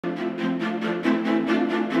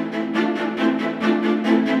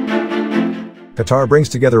Qatar brings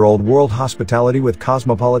together old-world hospitality with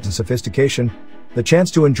cosmopolitan sophistication, the chance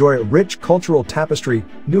to enjoy a rich cultural tapestry,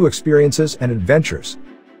 new experiences and adventures.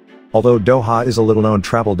 Although Doha is a little-known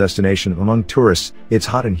travel destination among tourists, its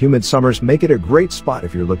hot and humid summers make it a great spot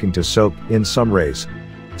if you're looking to soak in sun rays.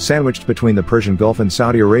 Sandwiched between the Persian Gulf and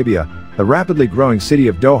Saudi Arabia, the rapidly growing city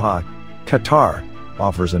of Doha, Qatar,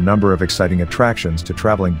 offers a number of exciting attractions to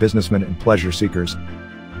traveling businessmen and pleasure seekers.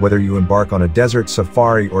 Whether you embark on a desert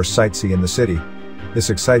safari or sightsee in the city, this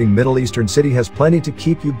exciting Middle Eastern city has plenty to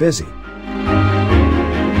keep you busy.